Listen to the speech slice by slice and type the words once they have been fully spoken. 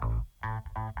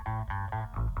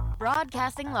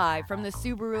Broadcasting live from the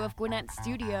Subaru of Gwinnett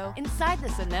studio inside the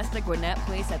Sonesta Gwinnett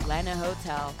Place Atlanta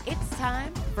Hotel. It's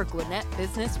time for Gwinnett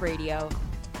Business Radio.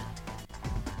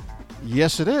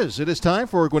 Yes, it is. It is time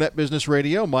for Gwinnett Business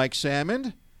Radio. Mike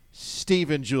Salmond,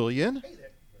 Stephen Julian. Hey there.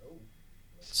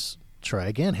 Try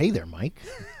again. Hey there, Mike.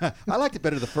 I liked it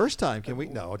better the first time. Can we?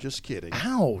 No, just kidding.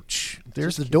 Ouch.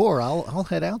 There's the door. I'll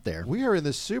head out there. We are in the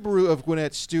Subaru of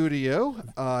Gwinnett studio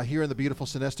here in the beautiful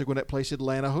Sonesta Gwinnett Place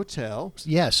Atlanta Hotel.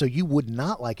 Yeah, so you would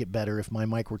not like it better if my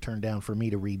mic were turned down for me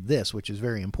to read this, which is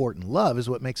very important. Love is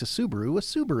what makes a Subaru a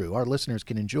Subaru. Our listeners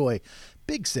can enjoy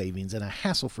big savings and a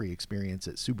hassle-free experience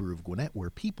at Subaru of Gwinnett, where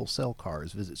people sell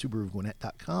cars. Visit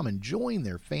SubaruofGwinnett.com and join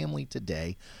their family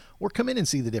today. Or come in and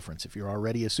see the difference. If you're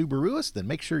already a Subaruist, then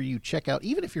make sure you check out,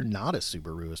 even if you're not a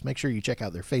Subaruist, make sure you check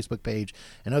out their Facebook page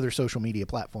and other social media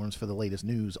platforms for the latest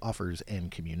news, offers,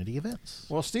 and community events.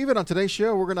 Well, Stephen, on today's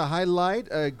show, we're going to highlight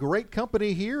a great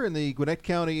company here in the Gwinnett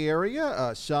County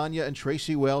area. Sonya and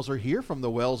Tracey Wells are here from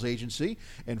the Wells Agency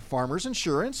and Farmers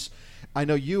Insurance. I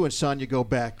know you and Sonya go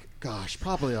back, gosh,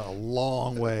 probably a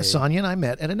long way. Sonya and I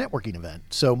met at a networking event.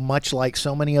 So much like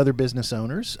so many other business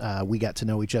owners, we got to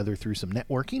know each other through some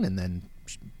networking and then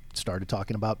started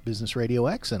talking about Business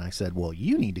RadioX. And I said, well,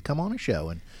 you need to come on a show.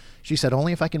 And she said,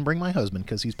 only if I can bring my husband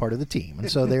because he's part of the team.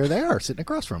 And so there they are sitting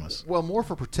across from us. Well, more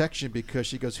for protection because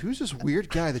she goes, who's this weird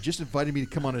guy that just invited me to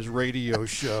come on his radio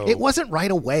show? It wasn't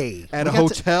right away. At a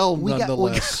hotel,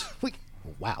 nonetheless.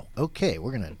 Wow. Okay,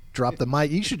 we're going to drop the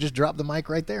mic. You should just drop the mic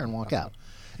right there and walk out.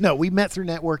 No, we met through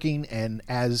networking, and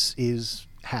as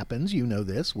happens, you know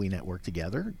this, we network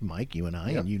together, Mike, you and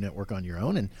I, and you network on your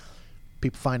own, and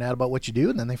people find out about what you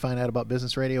do, and then they find out about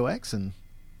Business Radio X, and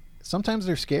sometimes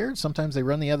they're scared, sometimes they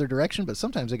run the other direction, but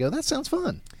sometimes they go, that sounds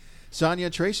fun. Sonya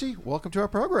and Tracey, welcome to our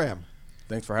program.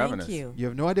 Thanks for having us. Thank you. You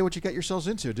have no idea what you got yourselves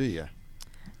into, do you?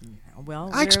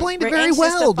 Well, I explained it we're very anxious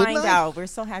well, to didn't find I? out. We're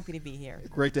so happy to be here.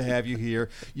 Great to have you here.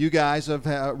 You guys have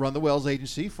run the Wells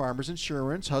Agency, Farmers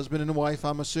Insurance, husband and wife,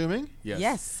 I'm assuming?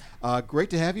 Yes.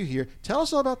 Great to have you here. Tell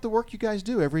us all about the work you guys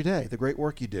do every day, the great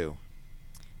work you do.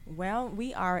 Well,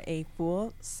 we are a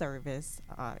full-service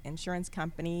insurance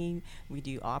company. We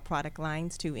do all product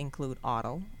lines to include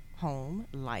auto, home,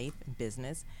 life,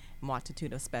 business,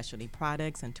 multitude of specialty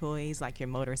products and toys like your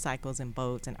motorcycles and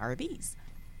boats and RVs.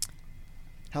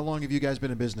 How long have you guys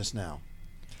been in business now?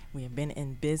 We have been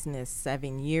in business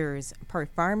 7 years per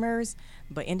Farmers,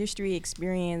 but industry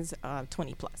experience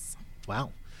 20 plus.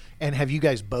 Wow. And have you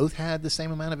guys both had the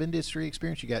same amount of industry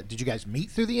experience? Did you guys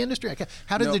meet through the industry?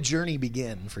 How did the journey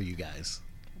begin for you guys?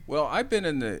 Well, I've been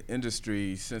in the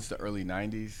industry since the early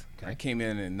 90s. Okay. I came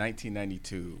in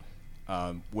 1992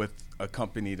 with a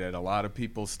company that a lot of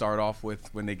people start off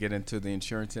with when they get into the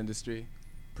insurance industry,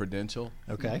 Prudential.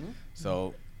 Okay. Mm-hmm.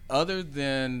 So other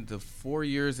than the 4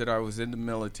 years that I was in the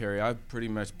military, I've pretty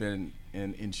much been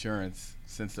in insurance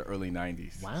since the early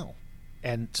 90s. Wow.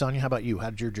 And Sonya, how about you?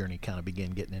 How did your journey kind of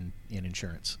begin getting in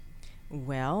insurance?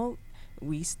 Well,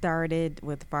 we started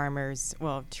with Farmers.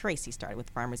 Well, Tracey started with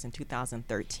Farmers in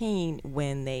 2013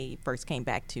 when they first came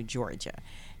back to Georgia.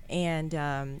 And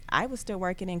I was still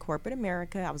working in corporate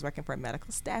America. I was working for a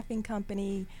medical staffing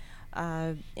company.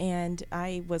 And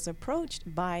I was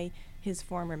approached by his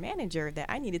former manager that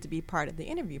I needed to be part of the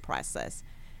interview process.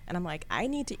 And I'm like, I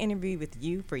need to interview with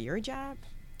you for your job.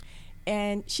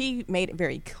 And she made it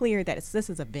very clear that this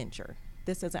is a venture.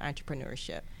 This is an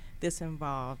entrepreneurship. This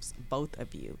involves both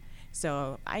of you.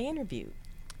 So I interviewed.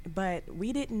 But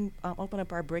we didn't open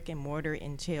up our brick and mortar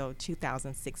until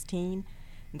 2016.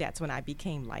 That's when I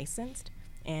became licensed.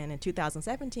 And in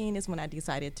 2017 is when I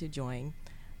decided to join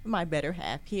my better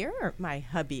half here, or my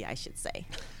hubby, I should say.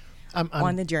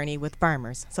 On the journey with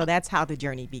Farmers. So that's how the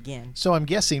journey began. So I'm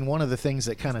guessing one of the things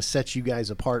that kind of sets you guys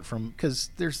apart from,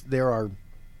 because there are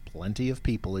plenty of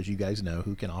people, as you guys know,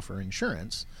 who can offer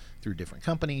insurance through different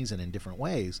companies and in different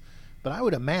ways. But I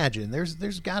would imagine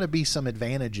there's got to be some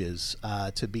advantages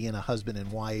to being a husband and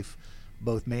wife,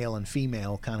 both male and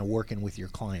female, kind of working with your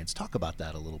clients. Talk about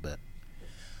that a little bit.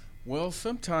 Well,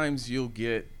 sometimes you'll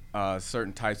get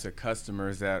certain types of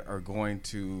customers that are going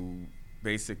to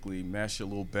basically mesh a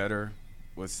little better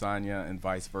with Sonya and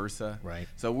vice versa. Right.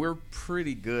 So we're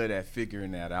pretty good at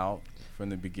figuring that out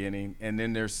from the beginning. And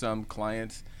then there's some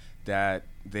clients that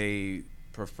they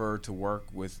prefer to work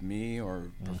with me or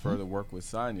prefer to work with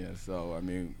Sonya. So, I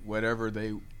mean, whoever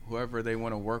they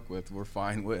want to work with, we're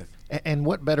fine with. And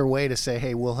what better way to say,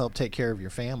 hey, we'll help take care of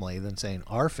your family than saying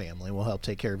our family will help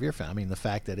take care of your family? I mean, the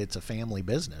fact that it's a family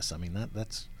business, I mean,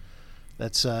 that's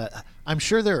That's I'm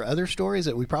sure there are other stories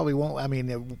that we probably won't. I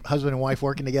mean, husband and wife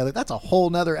working together. That's a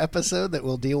whole nother episode that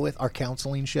we'll deal with. Our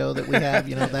counseling show that we have.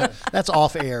 That's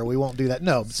off air. We won't do that.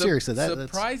 No, seriously.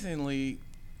 Surprisingly,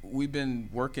 we've been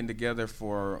working together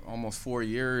for almost 4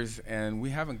 years, and we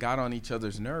haven't got on each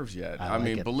other's nerves yet. I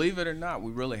mean, believe it or not,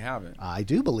 we really haven't. I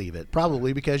do believe it.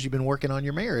 Probably because you've been working on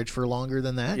your marriage for longer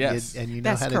than that. Yes. And you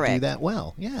know how to do that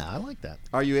well. Yeah, I like that.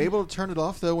 Are you able to turn it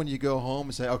off, though, when you go home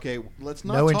and say, okay, let's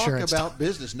not talk about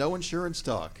business, no insurance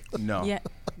talk? No. Yeah.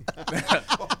 Wait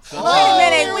a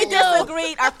minute. We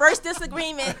disagreed. Our first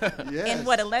disagreement in,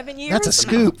 11 years? That's a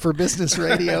scoop for Business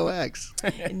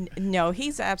RadioX. No,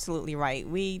 he's absolutely right.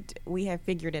 We have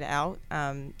figured it out.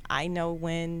 I know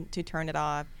when to turn it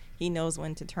off. He knows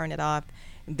when to turn it off.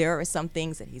 There are some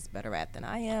things that he's better at than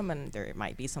I am, and there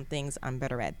might be some things I'm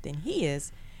better at than he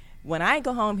is. When I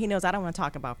go home, he knows I don't want to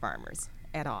talk about farmers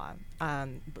at all.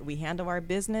 But we handle our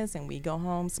business, and we go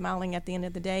home smiling at the end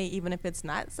of the day, even if it's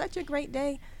not such a great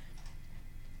day.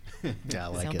 Yeah, I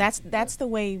like it. That's the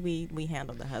way we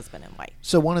handle the husband and wife.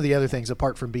 So one of the other things,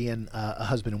 apart from being a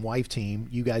husband and wife team,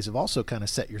 you guys have also kind of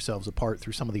set yourselves apart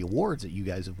through some of the awards that you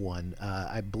guys have won.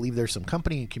 I believe there's some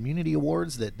company and community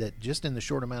awards that just in the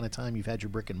short amount of time you've had your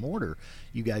brick and mortar,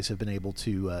 you guys have been able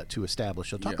to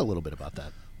establish. So talk a little bit about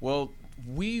that. Well,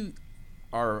 we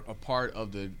are a part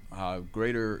of the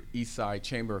Greater Eastside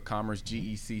Chamber of Commerce,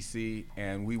 GECC,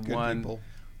 and we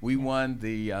won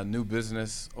the New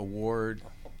Business Award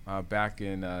back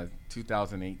in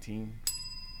 2018.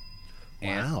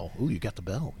 Wow. Ooh, you got the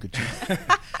bell. Good job.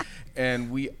 And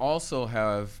we also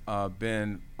have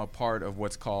been a part of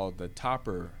what's called the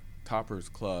Toppers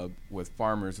Club with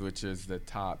farmers, which is the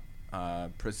top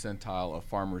percentile of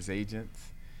farmers agents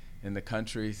in the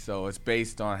country. So it's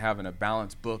based on having a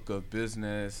balanced book of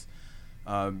business,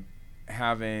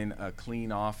 having a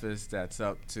clean office that's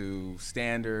up to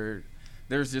standard.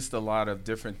 There's just a lot of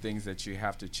different things that you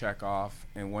have to check off,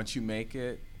 and once you make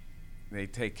it, they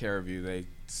take care of you. They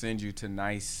send you to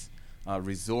nice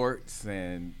resorts,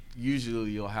 and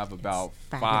usually you'll have about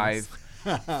five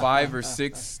or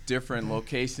six different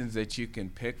locations that you can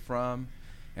pick from.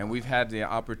 And we've had the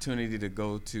opportunity to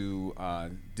go to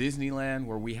Disneyland,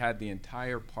 where we had the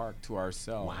entire park to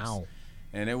ourselves. Wow.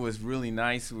 And it was really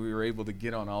nice. We were able to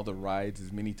get on all the rides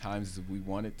as many times as we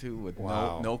wanted to with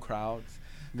no crowds.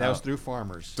 That was through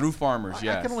farmers. Through farmers,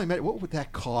 yes. I can only imagine, what would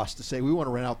that cost to say we want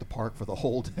to rent out the park for the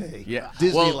whole day? Yeah.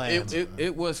 Disneyland. Well,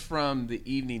 it was from the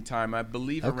evening time. I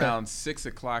believe around 6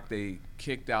 o'clock they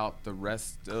kicked out the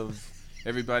rest of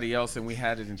everybody else, and we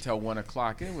had it until 1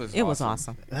 o'clock. It was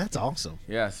awesome. That's awesome.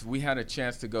 Yes. We had a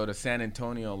chance to go to San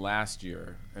Antonio last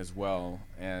year as well,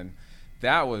 and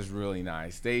that was really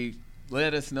nice. They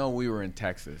let us know we were in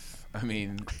Texas. I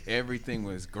mean, everything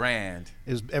was grand.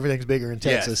 Everything's bigger in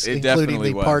Texas, yes, including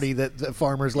the was. Party that the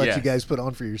farmers let you guys put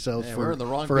on for yourselves we're in the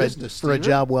wrong for business, a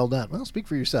job well done. Well, speak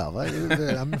for yourself.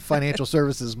 I'm in financial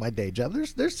services, my day job.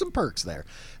 There's some perks there.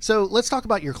 So let's talk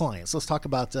about your clients. Let's talk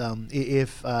about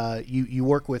if you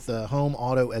work with home,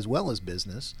 auto, as well as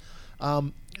business.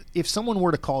 If someone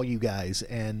were to call you guys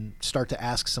and start to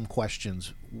ask some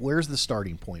questions, where's the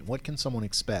starting point? What can someone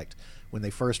expect when they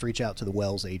first reach out to the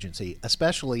Wells agency,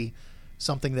 especially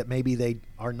something that maybe they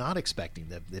are not expecting?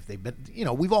 That if they've been,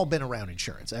 we've all been around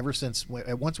insurance ever since.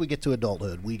 Once we get to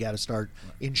adulthood, we got to start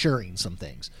insuring some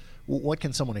things. What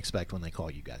can someone expect when they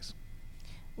call you guys?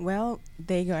 Well,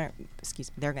 they're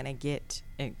going to get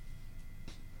a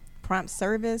prompt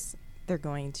service. They're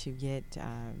going to get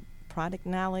product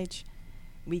knowledge.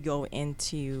 We go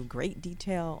into great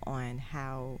detail on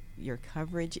how your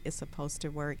coverage is supposed to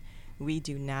work. We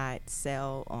do not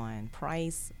sell on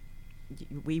price.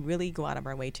 We really go out of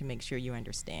our way to make sure you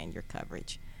understand your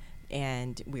coverage.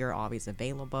 And we are always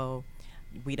available.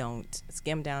 We don't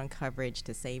skim down coverage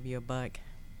to save you a buck.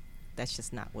 That's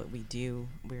just not what we do.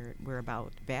 We're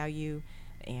about value,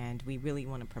 and we really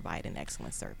want to provide an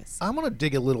excellent service. I'm going to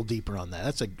dig a little deeper on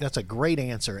that. That's a great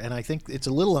answer, and I think it's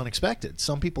a little unexpected.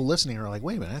 Some people listening are like,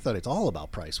 wait a minute, I thought it's all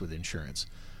about price with insurance.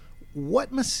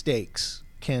 What mistakes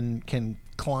can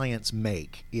clients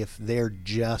make if they're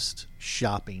just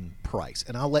shopping price?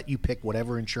 And I'll let you pick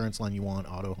whatever insurance line you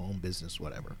want, auto, home, business,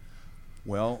 whatever.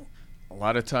 Well, a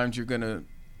lot of times you're going to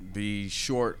be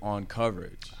short on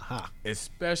coverage,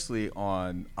 especially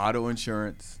on auto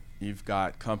insurance. You've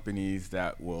got companies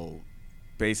that will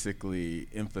basically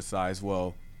emphasize,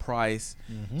 price.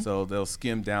 So they'll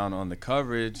skim down on the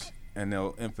coverage, and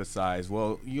they'll emphasize,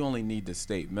 you only need the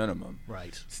state minimum.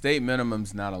 Right. State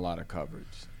minimum's not a lot of coverage.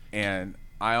 And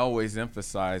I always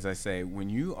emphasize, I say, when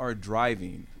you are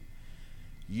driving,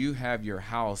 you have your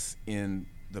house in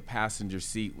the passenger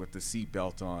seat with the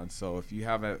seatbelt on. So if you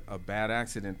have a bad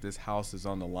accident, this house is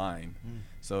on the line.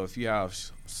 So if you have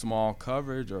small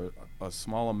coverage or a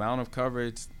small amount of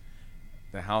coverage,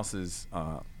 the house is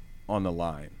on the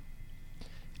line.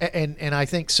 And I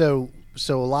think so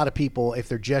a lot of people, if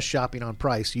they're just shopping on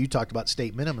price, you talked about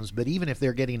state minimums, but even if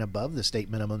they're getting above the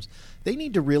state minimums, they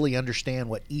need to really understand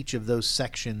what each of those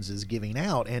sections is giving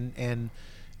out. And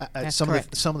some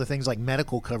of the things like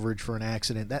medical coverage for an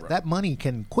accident, that money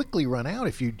can quickly run out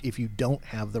if you don't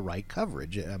have the right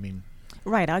coverage. I mean,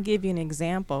 right. I'll give you an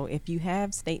example. If you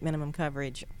have state minimum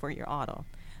coverage for your auto,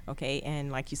 okay,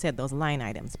 and like you said, those line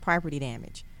items, property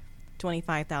damage,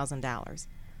 $25,000.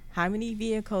 How many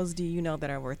vehicles do you know that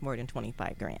are worth more than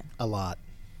 $25,000? A lot.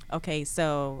 Okay,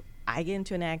 so I get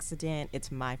into an accident. It's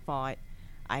my fault.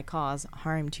 I cause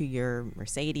harm to your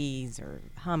Mercedes or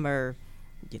Hummer,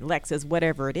 your Lexus,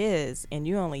 whatever it is, and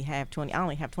you only have I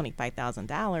only have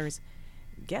 $25,000.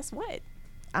 Guess what?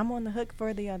 I'm on the hook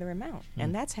for the other amount,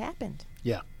 and that's happened.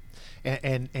 Yeah,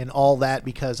 and all that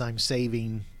because I'm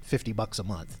saving $50 a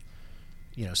month.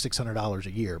 $600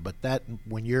 a year, but that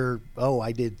when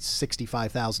I did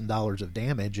 $65,000 of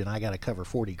damage and I got to cover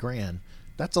 $40,000,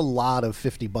 that's a lot of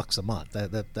 $50 a month.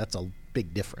 That's a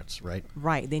big difference, right?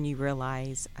 Right. Then you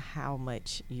realize how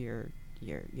much you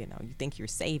think you're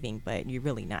saving, but you're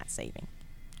really not saving.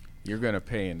 You're going to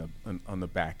pay on the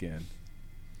back end.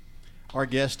 Our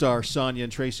guests are Sonya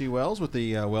and Tracey Wells with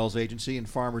the Wells Agency and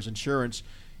Farmers Insurance.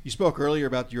 You spoke earlier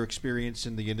about your experience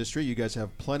in the industry. You guys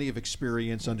have plenty of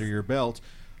experience under your belt.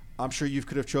 I'm sure you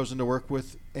could have chosen to work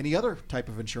with any other type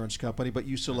of insurance company, but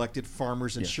you selected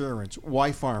Farmers Insurance.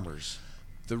 Why Farmers?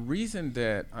 The reason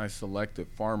that I selected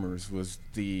Farmers was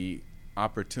the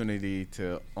opportunity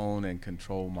to own and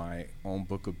control my own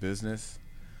book of business,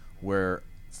 where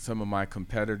some of my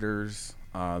competitors,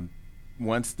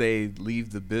 once they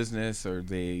leave the business or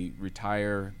they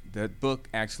retire, that book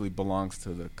actually belongs to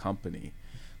the company.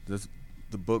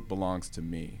 The book belongs to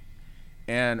me,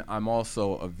 and I'm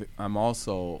also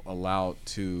allowed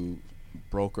to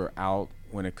broker out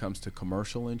when it comes to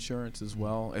commercial insurance as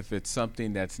well. If it's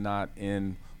something that's not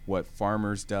in what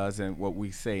Farmers does and what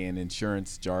we say in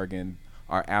insurance jargon,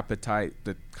 our appetite,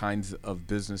 the kinds of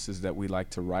businesses that we like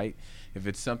to write, if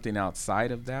it's something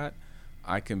outside of that,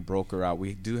 I can broker out.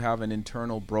 We do have an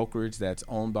internal brokerage that's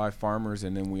owned by Farmers,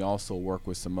 and then we also work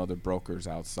with some other brokers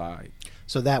outside.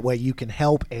 So that way you can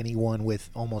help anyone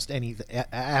with almost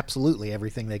absolutely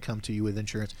everything they come to you with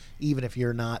insurance, even if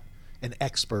you're not an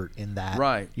expert in that.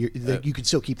 Right. You can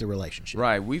still keep the relationship.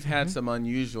 Right. We've had some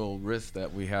unusual risks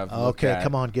that we have looked Okay, at.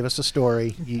 come on, give us a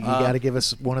story. You got to give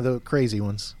us one of the crazy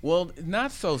ones. Well,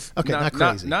 not so. Okay, not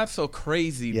crazy. Not so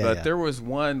crazy, Yeah, but yeah. there was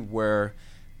one where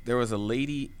there was a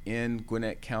lady in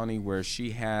Gwinnett County where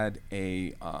she had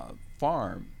a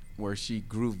farm where she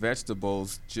grew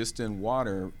vegetables just in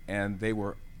water, and they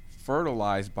were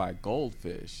fertilized by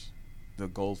goldfish, the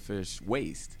goldfish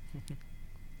waste.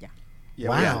 Yeah,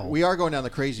 Wow. we are going down the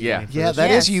crazy lane for Yeah, this. that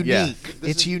Yes. is unique. Yeah.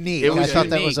 It's unique. It was I thought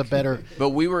that was a unique. better. But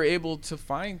we were able to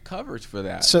find coverage for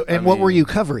that. So, and what were you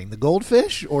covering? The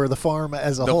goldfish or the farm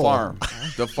as a The whole?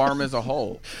 the farm as a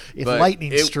whole. If But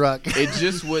lightning struck. it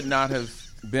just would not have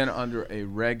been under a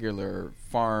regular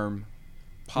farm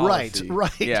policy.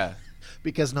 Right. Yeah.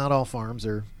 Because not all farms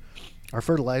are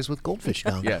fertilized with goldfish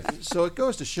dung. Yes. So it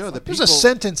goes to show that There's people... a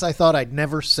sentence I thought I'd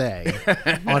never say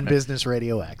on Business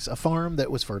Radio X. A farm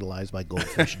that was fertilized by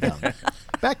goldfish dung.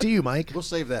 Back to you, Mike. We'll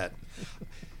save that.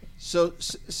 So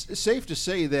safe to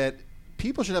say that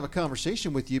people should have a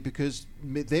conversation with you because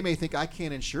they may think I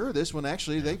can't insure this when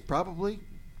actually they probably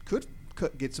could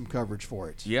get some coverage for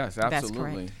it. Yes, That's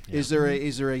absolutely. correct. Is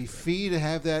there a fee to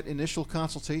have that initial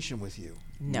consultation with you?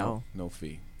 No. No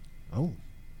fee. Oh.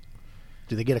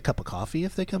 Do they get a cup of coffee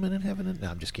if they come in and have it? No,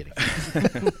 I'm just kidding.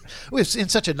 It's in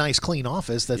such a nice, clean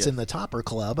office that's Yes. in the Topper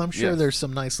Club. I'm sure Yes. there's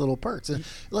some nice little perks. And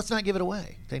let's not give it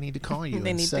away. They need to call you They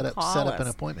and need set to up call an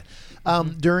us. appointment.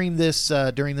 During this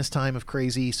time of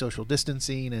crazy social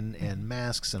distancing and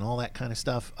masks and all that kind of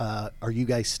stuff, are you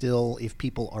guys still, if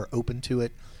people are open to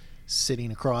it,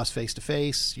 sitting across face to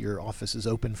face? Your office is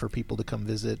open for people to come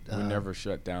visit. We never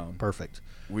shut down. Perfect.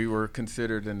 We were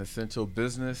considered an essential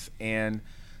business, and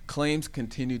claims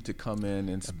continued to come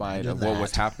in spite of what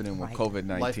was that. happening with Right.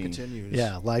 COVID-19. Life continues.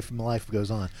 Yeah, life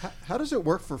goes on. How does it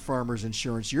work for Farmers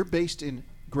Insurance? You're based in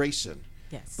Grayson.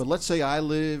 Yes. But let's say I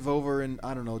live over in,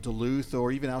 I don't know, Duluth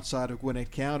or even outside of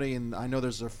Gwinnett County, and I know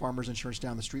there's a Farmers Insurance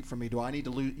down the street from me. Do I need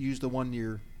to use the one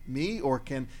near me, or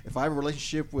if I have a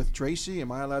relationship with Tracey,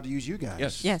 am I allowed to use you guys?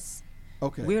 Yes. Yes.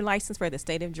 Okay. We're licensed for the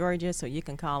state of Georgia, so you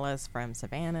can call us from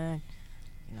Savannah,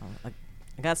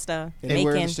 Augusta,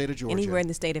 Anywhere in Macon, the state of Georgia. anywhere in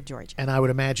the state of Georgia. And I would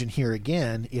imagine here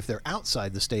again, if they're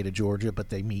outside the state of Georgia, but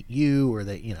they meet you, or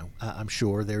they, I'm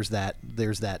sure there's that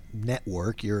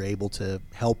network. You're able to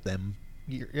help them.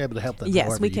 You're able to help them. Yes,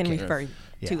 however we you can refer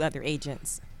to Yeah. other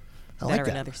agents I that like are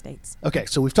in that. other states. Okay,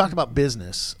 so we've talked about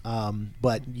business,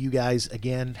 but you guys,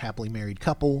 again, happily married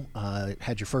couple,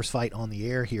 had your first fight on the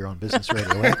air here on Business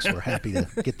RadioX. We're happy to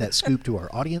get that scoop to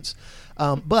our audience.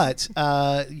 But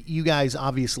you guys,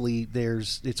 obviously,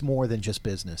 it's more than just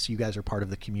business. You guys are part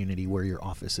of the community where your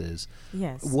office is.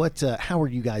 Yes. How are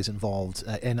you guys involved?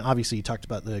 And obviously, you talked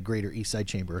about the Greater East Side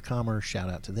Chamber of Commerce. Shout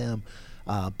out to them.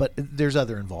 But there's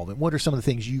other involvement. What are some of the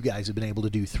things you guys have been able to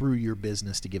do through your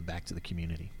business to give back to the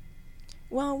community?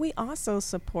 Well, we also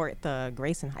support the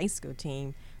Grayson High School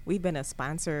team. We've been a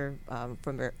sponsor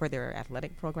for their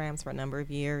athletic programs for a number of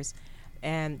years,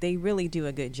 and they really do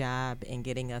a good job in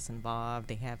getting us involved.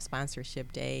 They have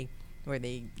sponsorship day where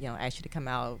they, ask you to come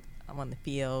out on the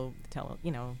field,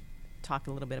 talk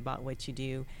a little bit about what you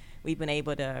do. We've been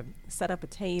able to set up a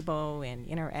table and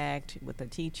interact with the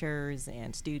teachers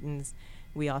and students.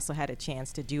 We also had a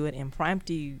chance to do an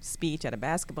impromptu speech at a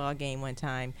basketball game one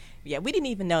time. Yeah, we didn't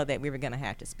even know that we were going to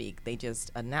have to speak. They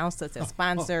just announced us as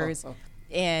sponsors.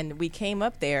 And we came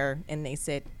up there and they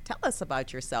said, tell us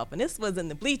about yourself. And this was in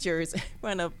the bleachers in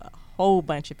front of a whole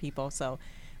bunch of people. So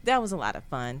that was a lot of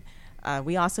fun.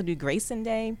 We also do Grayson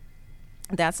Day.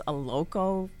 That's a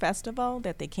local festival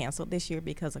that they canceled this year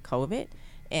because of COVID.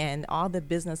 And all the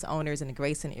business owners in the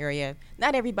Grayson area,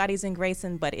 not everybody's in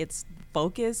Grayson, but it's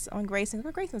focused on Grayson.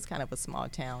 Well, Grayson's kind of a small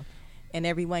town. And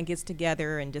everyone gets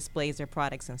together and displays their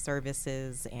products and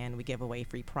services, and we give away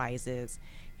free prizes,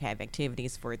 have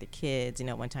activities for the kids.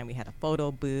 One time we had a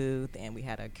photo booth, and we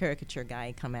had a caricature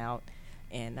guy come out,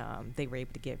 and they were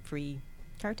able to get free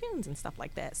cartoons and stuff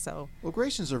like that. So Well,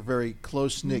 Grayson's are a very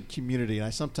close-knit community, and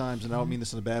I don't mean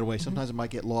this in a bad way, sometimes it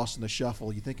might get lost in the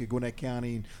shuffle. You think of Gwinnett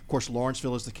County, and of course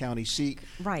Lawrenceville is the county seat.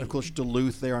 Right. And of course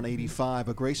Duluth there on 85,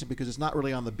 but Grayson, because it's not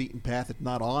really on the beaten path, it's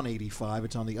not on 85,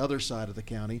 it's on the other side of the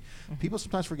county. People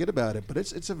sometimes forget about it, but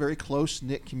it's a very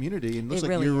close-knit community, and it looks It like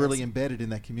really you're is. really embedded in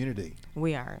that community.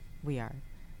 we are.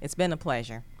 It's been a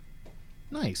pleasure.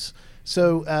 Nice.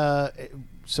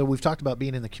 So we've talked about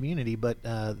being in the community, but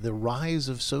the rise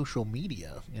of social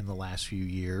media in the last few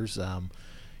years,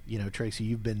 Tracey,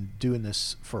 you've been doing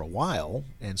this for a while,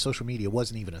 and social media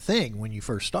wasn't even a thing when you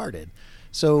first started.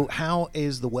 So how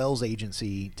is the Wells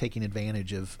Agency taking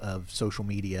advantage of social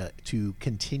media to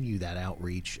continue that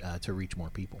outreach to reach more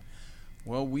people?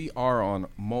 Well, we are on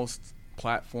most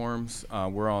platforms.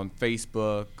 We're on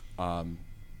Facebook,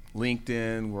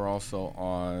 LinkedIn. We're also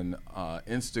on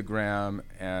Instagram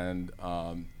and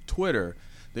Twitter.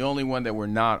 The only one that we're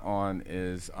not on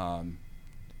is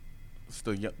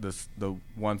the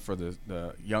one for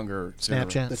the younger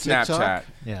Snapchat? The Snapchat. TikTok?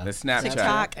 Yeah. The Snapchat.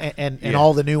 TikTok. And Yeah.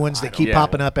 all the new ones that keep Yeah.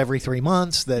 popping up every 3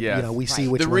 months that Yes. we see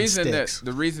Right. which the one reason sticks.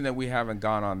 the reason that we haven't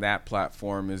gone on that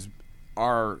platform is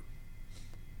our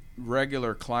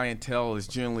regular clientele is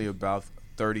generally about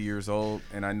 30 years old,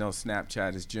 and I know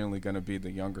Snapchat is generally going to be the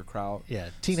younger crowd. Yeah,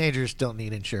 teenagers don't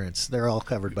need insurance. They're all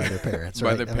covered by their parents, By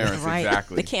right? their I mean, parents, Right.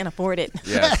 exactly. They can't afford it.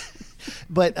 Yes.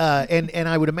 But and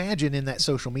I would imagine in that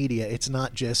social media, it's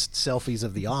not just selfies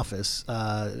of the office.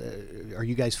 Are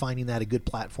you guys finding that a good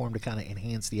platform to kind of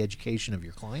enhance the education of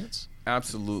your clients?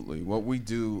 Absolutely. What we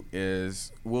do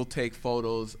is we'll take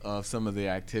photos of some of the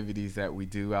activities that we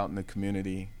do out in the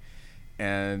community.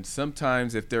 And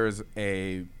sometimes if there's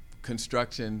a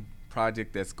construction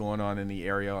project that's going on in the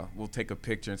area, we'll take a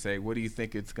picture and say, what do you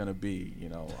think it's going to be?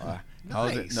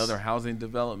 Nice. Another housing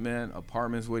development,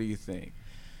 apartments, what do you think?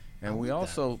 And we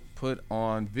also put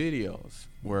on videos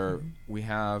where we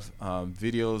have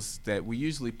videos that we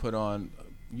usually put on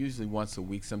usually once a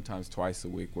week, sometimes twice a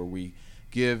week, where we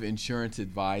give insurance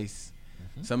advice,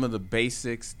 some of the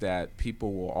basics that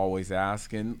people will always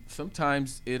ask. And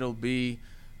sometimes it'll be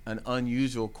an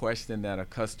unusual question that a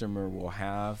customer will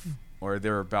have, or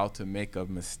they're about to make a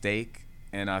mistake.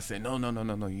 And I say, no,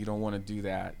 you don't want to do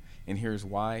that. And here's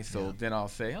why. So then I'll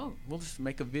say, we'll just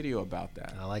make a video about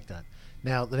that. I like that.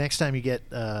 Now, the next time you get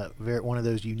one of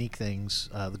those unique things,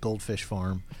 the goldfish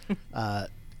farm,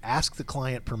 ask the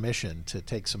client permission to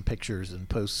take some pictures and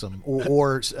post some.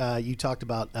 Or you talked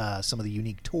about some of the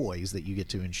unique toys that you get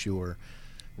to insure,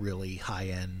 really high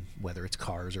end, whether it's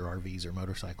cars or RVs or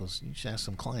motorcycles. You should ask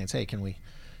some clients, hey, can we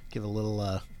give a little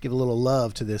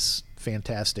love to this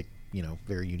fantastic,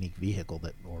 very unique vehicle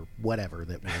or whatever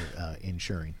that we're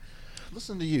insuring.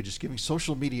 Listen to you, just giving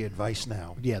social media advice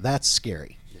now. Yeah, that's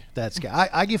scary. That's scary.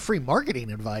 I give free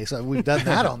marketing advice. We've done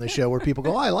that on the show where people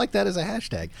go, oh, I like that as a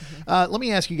hashtag. Let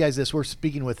me ask you guys this. We're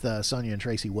speaking with Sonya and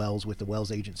Tracey Wells with the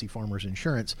Wells Agency Farmers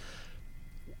Insurance.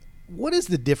 What is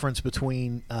the difference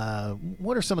between,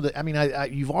 what are some of the, I mean,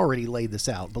 you've already laid this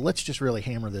out, but let's just really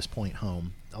hammer this point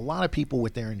home. A lot of people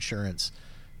with their insurance,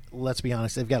 let's be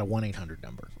honest, they've got a 1-800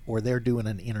 number, or they're doing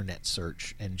an internet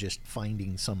search and just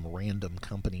finding some random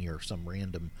company or some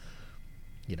random,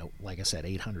 like I said,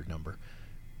 800 number.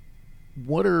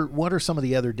 What are some of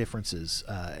the other differences?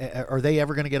 Are they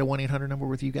ever going to get a 1-800 number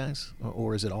with you guys,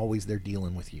 or is it always they're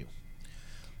dealing with you?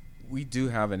 We do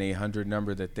have an 800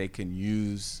 number that they can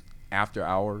use after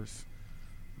hours,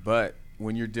 but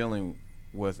when you're dealing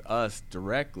with us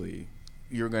directly,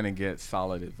 you're going to get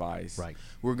solid advice. Right.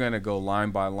 We're going to go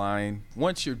line by line.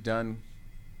 Once you're done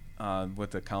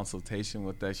with a consultation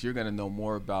with us, you're going to know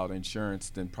more about insurance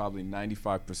than probably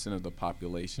 95% of the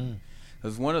population.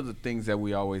 Because one of the things that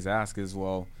we always ask is,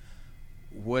 well,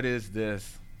 what is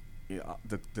this?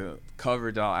 The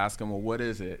coverage, I'll ask them, well, what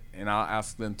is it? And I'll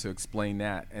ask them to explain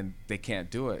that, and they can't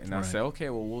do it. And I say, okay,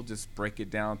 well, we'll just break it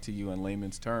down to you in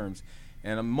layman's terms.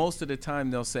 And most of the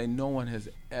time they'll say, no one has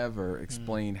ever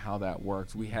explained how that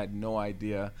works. We had no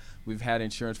idea. We've had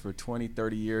insurance for 20,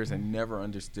 30 years and never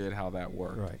understood how that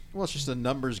worked. Right. Well, it's just a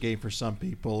numbers game for some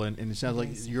people, and it sounds like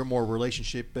you're more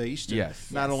relationship-based. Yes.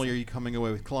 Not only are you coming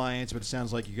away with clients, but it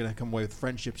sounds like you're going to come away with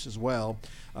friendships as well.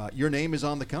 Your name is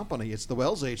on the company. It's the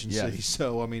Wells Agency. Yes.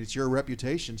 So, I mean, it's your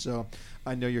reputation. So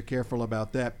I know you're careful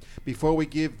about that. Before we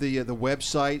give the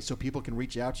website so people can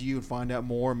reach out to you and find out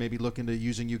more, maybe look into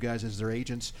using you guys as their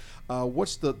agents,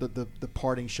 what's the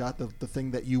parting shot, the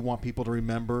thing that you want people to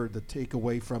remember, the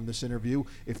takeaway from this interview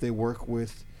if they work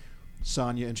with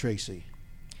Sonya and Tracey?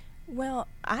 Well,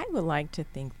 I would like to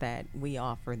think that we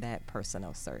offer that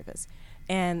personal service.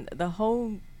 And the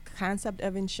whole concept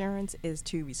of insurance is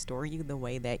to restore you the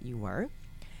way that you were.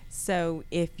 So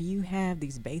if you have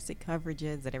these basic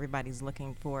coverages that everybody's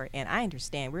looking for, and I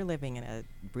understand we're living in a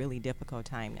really difficult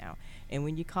time now, and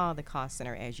when you call the call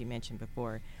center, as you mentioned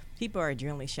before, people are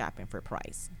generally shopping for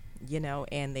price,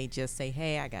 and they just say,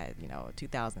 hey, I got, a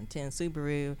 2010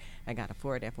 Subaru, I got a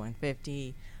Ford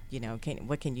F-150,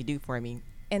 what can you do for me?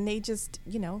 And they just,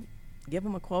 give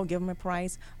them a quote, give them a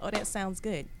price. Oh, that sounds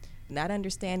good. Not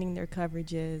understanding their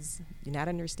coverages, not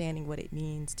understanding what it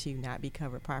means to not be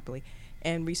covered properly,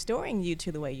 and restoring you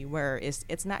to the way you were.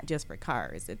 It's not just for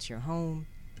cars. It's your home,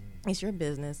 it's your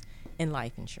business, and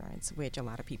life insurance, which a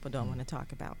lot of people don't want to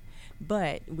talk about.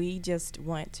 But we just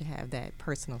want to have that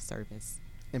personal service.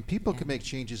 And people can make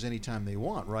changes anytime they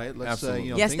want, right? Let's Absolutely.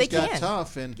 say, Yes, things they got can.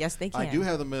 tough, and Yes, they I can. do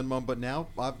have the minimum, but now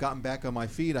I've gotten back on my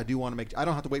feet. I do want to I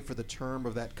don't have to wait for the term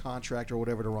of that contract or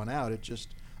whatever to run out.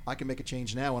 I can make a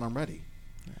change now when I'm ready.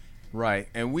 Right,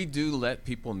 and we do let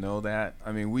people know that.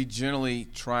 I mean, we generally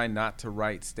try not to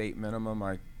write state minimum.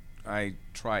 I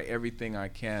try everything I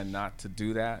can not to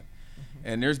do that.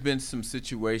 And there's been some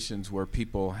situations where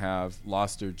people have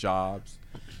lost their jobs,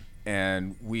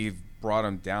 and we've brought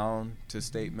them down to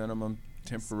state minimum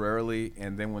temporarily,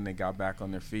 and then when they got back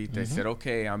on their feet, they said,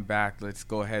 okay, I'm back. Let's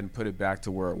go ahead and put it back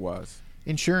to where it was.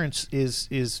 Insurance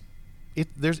it's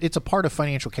a part of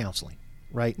financial counseling,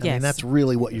 right? I mean, Yes. that's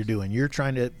really what you're doing. You're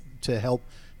trying to help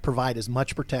provide as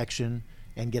much protection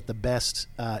and get the best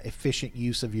efficient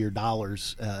use of your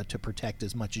dollars to protect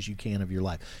as much as you can of your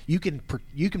life. You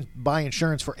can buy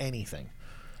insurance for anything,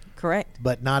 Correct.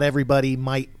 but not everybody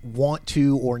might want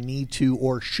to or need to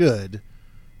or should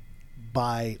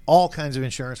buy all kinds of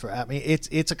insurance for. I mean,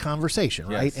 it's a conversation,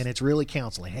 right? Yes. And it's really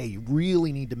counseling. Hey, you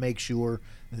really need to make sure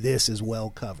this is well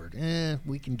covered.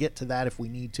 We can get to that if we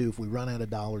need to, if we run out of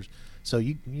dollars. So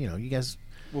you guys.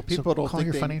 Well, people don't call think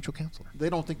your they- financial counselor. They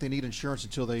don't think they need insurance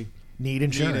until they Need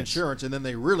insurance. need insurance, and then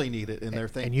they really need it, and they're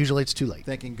And usually it's too late.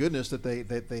 thanking goodness that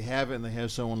they have it, and they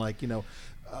have someone like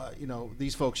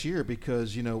these folks here,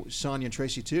 because Sonya and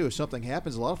Tracey too. If something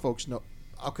happens, a lot of folks know.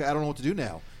 Okay, I don't know what to do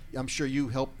now. I'm sure you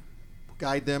help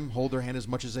guide them, hold their hand as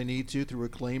much as they need to through a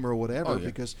claim or whatever, Oh, yeah.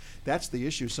 because that's the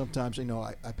issue. Sometimes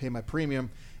I pay my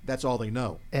premium. That's all they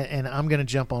know. And I'm going to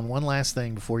jump on one last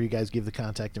thing before you guys give the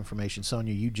contact information.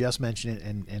 Sonya, you just mentioned it,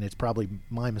 and it's probably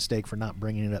my mistake for not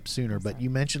bringing it up sooner, but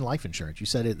you mentioned life insurance. You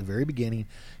said it at the very beginning,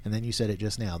 and then you said it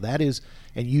just now. That is,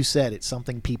 and you said it's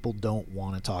something people don't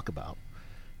want to talk about.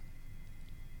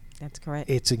 That's correct.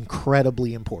 It's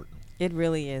incredibly important. It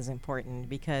really is important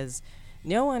because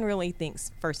no one really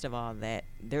thinks, first of all, that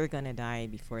they're going to die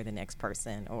before the next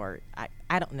person, or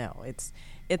I don't know.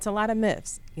 It's a lot of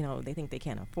myths. They think they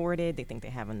can't afford it. They think they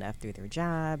have enough through their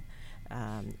job.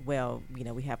 We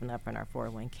have enough in our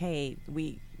 401k.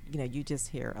 We you just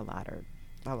hear a lot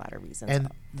of reasons. And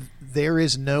there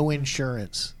is no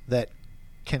insurance that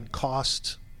can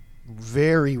cost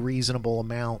very reasonable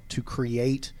amount to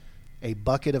create a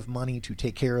bucket of money to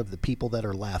take care of the people that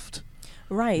are left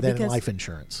right, than because life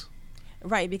insurance.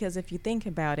 Right, because if you think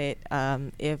about it,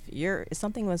 if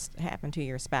something was to happen to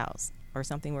your spouse or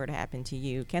something were to happen to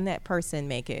you, can that person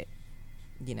make it,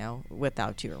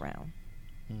 without you around?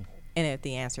 And if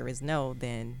the answer is no,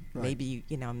 then maybe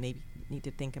you need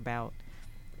to think about,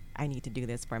 I need to do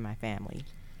this for my family.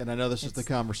 And I know this is the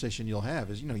conversation you'll have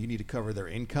is, you need to cover their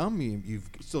income. You've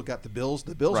still got the bills.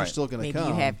 The bills are still going to come.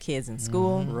 Maybe you have kids in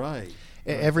school. Right.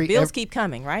 The bills keep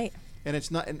coming, right? And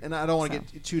it's not, and I don't want to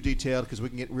get too detailed because we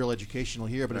can get real educational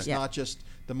here, but it's not just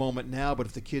the moment now, but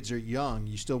if the kids are young,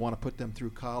 you still want to put them through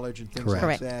college and things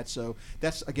like that. So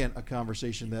that's, again, a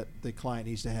conversation that the client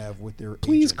needs to have with their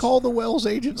Please agents. call the Wells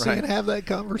agency and have that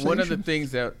conversation. One of the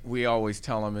things that we always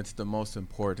tell them, it's the most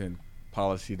important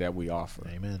policy that we offer.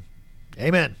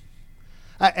 Amen.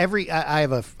 I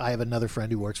have another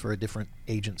friend who works for a different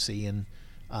agency, and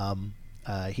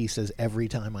he says every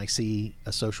time I see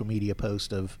a social media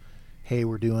post of, hey,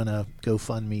 we're doing a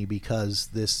GoFundMe because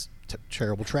this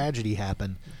terrible tragedy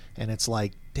happened, and it's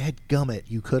like, dadgummit,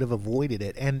 you could have avoided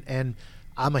it. And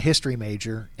I'm a history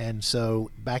major, and so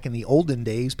back in the olden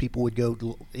days,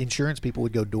 insurance people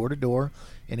would go door to door,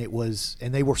 and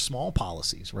they were small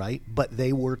policies, right? But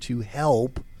they were to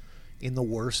help in the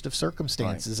worst of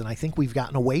circumstances, and I think we've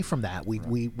gotten away from that.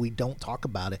 We don't talk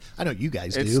about it. I know you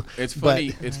guys do. It's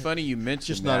funny. It's funny you mentioned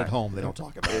just that. not at home. They don't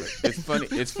talk about it. It's funny.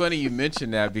 It's funny you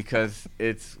mentioned that because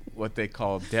it's what they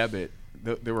call debit.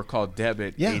 They were called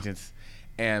debit agents,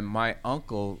 and my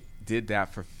uncle did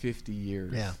that for 50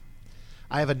 years. Yeah.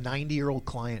 I have a 90-year-old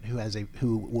client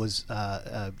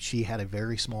she had a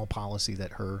very small policy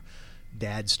that her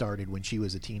dad started when she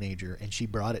was a teenager, and she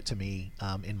brought it to me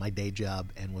in my day job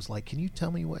and was like, can you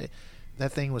tell me what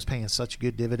that thing was paying such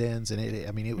good dividends? And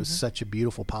it was such a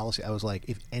beautiful policy. I was like,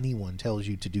 if anyone tells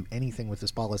you to do anything with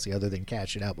this policy other than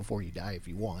cash it out before you die if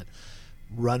you want,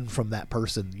 run from that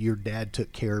person. Your dad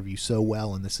took care of you so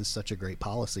well, and this is such a great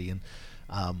policy. And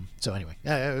so anyway,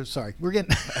 sorry, we're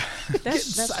getting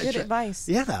that's good advice.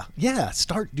 Yeah.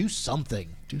 Do something.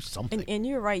 And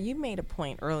you're right. You made a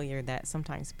point earlier that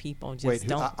sometimes people just Wait,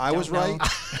 don't. I was right.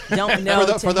 Don't know.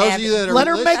 For those of you that are let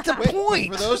her make the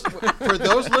point. For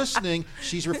those listening,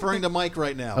 she's referring to Mike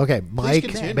right now. Okay, Please Mike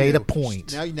continue. made a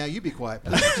point. Now you be quiet.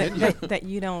 Please continue. that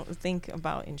you don't think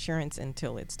about insurance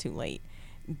until it's too late,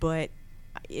 but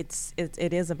it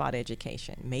is about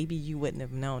education. Maybe you wouldn't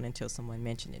have known until someone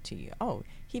mentioned it to you. Oh,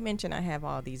 he mentioned I have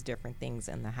all these different things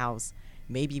in the house.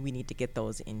 Maybe we need to get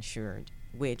those insured,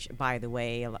 which, by the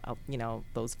way,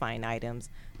 those fine items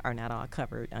are not all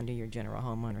covered under your general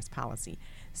homeowners policy.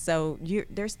 So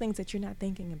there's things that you're not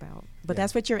thinking about, but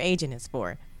that's what your agent is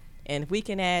for. And if we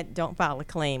can add, don't file a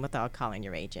claim without calling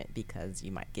your agent because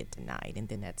you might get denied, and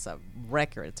then that's a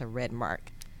record. It's a red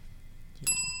mark.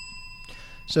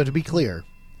 So to be clear,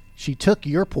 she took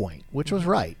your point, which was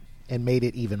right, and made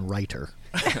it even righter.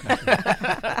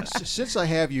 Since I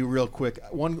have you real quick,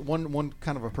 one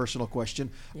kind of a personal question.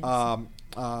 Yes. I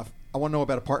want to know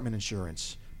about apartment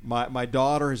insurance. My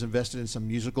daughter has invested in some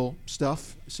musical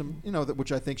stuff,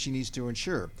 which I think she needs to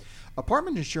insure.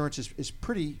 Apartment insurance is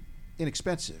pretty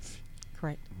inexpensive.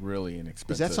 Correct. Really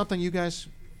inexpensive. Is that something you guys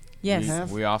Yes.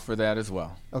 have? We offer that as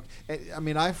well. Okay. I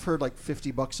mean, I've heard like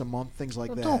 $50 a month, things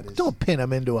like that. Don't pin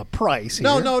them into a price here.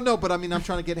 No. But I mean, I'm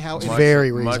trying to get how It's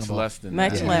very reasonable. Much less than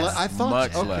Much that. less. I thought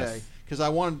Much okay, less. because I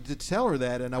wanted to tell her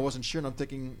that, and I wasn't sure. And I'm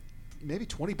thinking maybe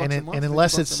 $20 a month. And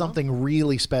unless $50 it's a month? something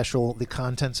really special, the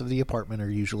contents of the apartment are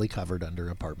usually covered under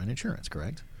apartment insurance,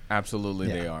 correct? Absolutely,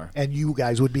 Yeah. they are. And you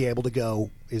guys would be able to go,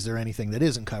 is there anything that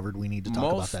isn't covered? We need to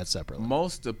talk about that separately.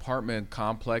 Most apartment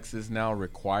complexes now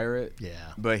require it. Yeah.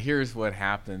 But here's what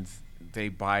happens. They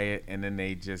buy it and then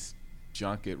they just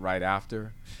junk it right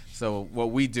after. So what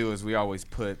we do is we always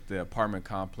put the apartment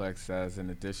complex as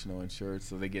an additional insured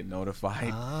so they get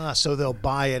notified. So they'll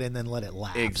buy it and then let it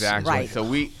lapse. Exactly. Right. So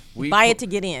we Buy it to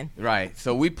get in. Right.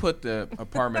 So we put the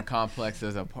apartment complex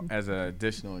as an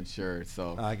additional insured.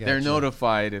 So I they're gotcha.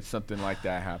 notified if something like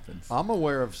that happens. I'm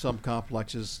aware of some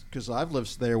complexes because I've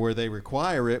lived there where they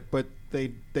require it, but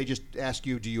they just ask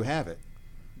you, do you have it?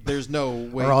 There's no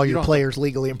way. Are all you your don't players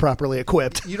legally and properly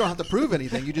equipped? You don't have to prove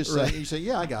anything. You just Right. say,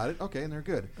 yeah, I got it. Okay, and they're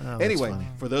good. Oh, that's Anyway, funny.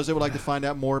 for those that would like to find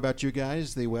out more about you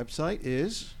guys, the website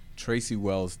is...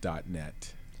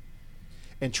 TraceyWells.net.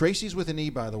 And Tracy's with an E,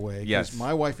 by the way. 'cause Yes.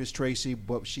 My wife is Tracy,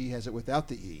 but she has it without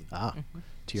the E.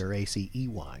 TRACEY,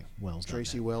 Wells.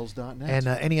 TraceyWells.net. And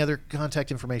any other contact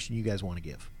information you guys want to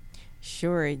give?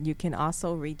 Sure. You can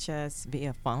also reach us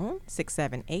via phone,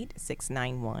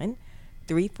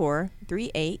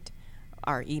 678-691-3438.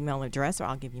 Our email address, or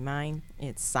I'll give you mine,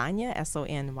 it's Sonya,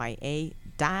 SONYA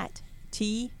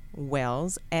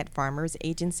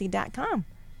 .TWells@farmersagency.com.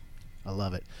 I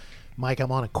love it. Mike,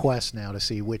 I'm on a quest now to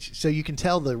see which. So you can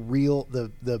tell the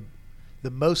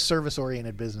most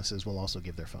service-oriented businesses will also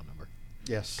give their phone number.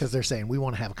 Yes. Because they're saying, we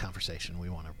want to have a conversation. We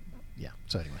want to, yeah.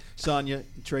 So anyway. Sonya,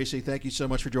 Tracey, thank you so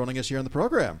much for joining us here on the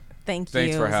program. Thanks for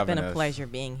It's having been a us. pleasure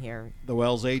being here. The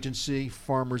Wells Agency,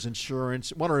 Farmers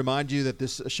Insurance. I want to remind you that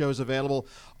this show is available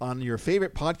on your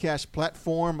favorite podcast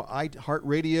platform,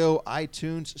 iHeartRadio,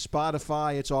 iTunes,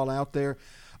 Spotify. It's all out there.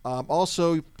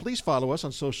 Also, please follow us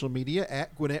on social media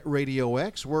at Gwinnett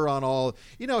RadioX. We're on all,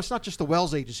 it's not just the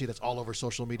Wells Agency that's all over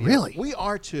social media. Really? We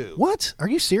are too. What? Are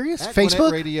you serious? At Facebook?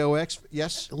 Gwinnett RadioX.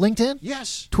 Yes. LinkedIn?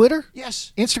 Yes. Twitter?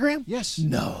 Yes. Instagram? Yes.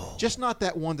 No. Just not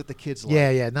that one that the kids like.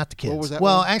 Yeah, not the kids. What was that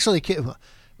well, one? actually,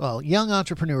 young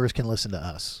entrepreneurs can listen to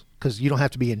us because you don't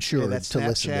have to be insured that to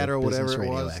listen Snapchat to or whatever Business it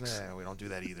Radio was. X. We don't do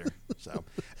that either. So,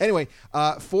 anyway,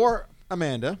 for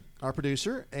Amanda, our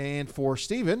producer, and for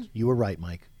Stephen, You were right,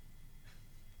 Mike.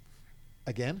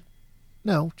 again.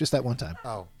 No, just that one time.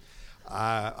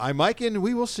 I'm Mike, and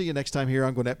we will see you next time here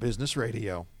on Gwinnett Business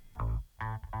Radio.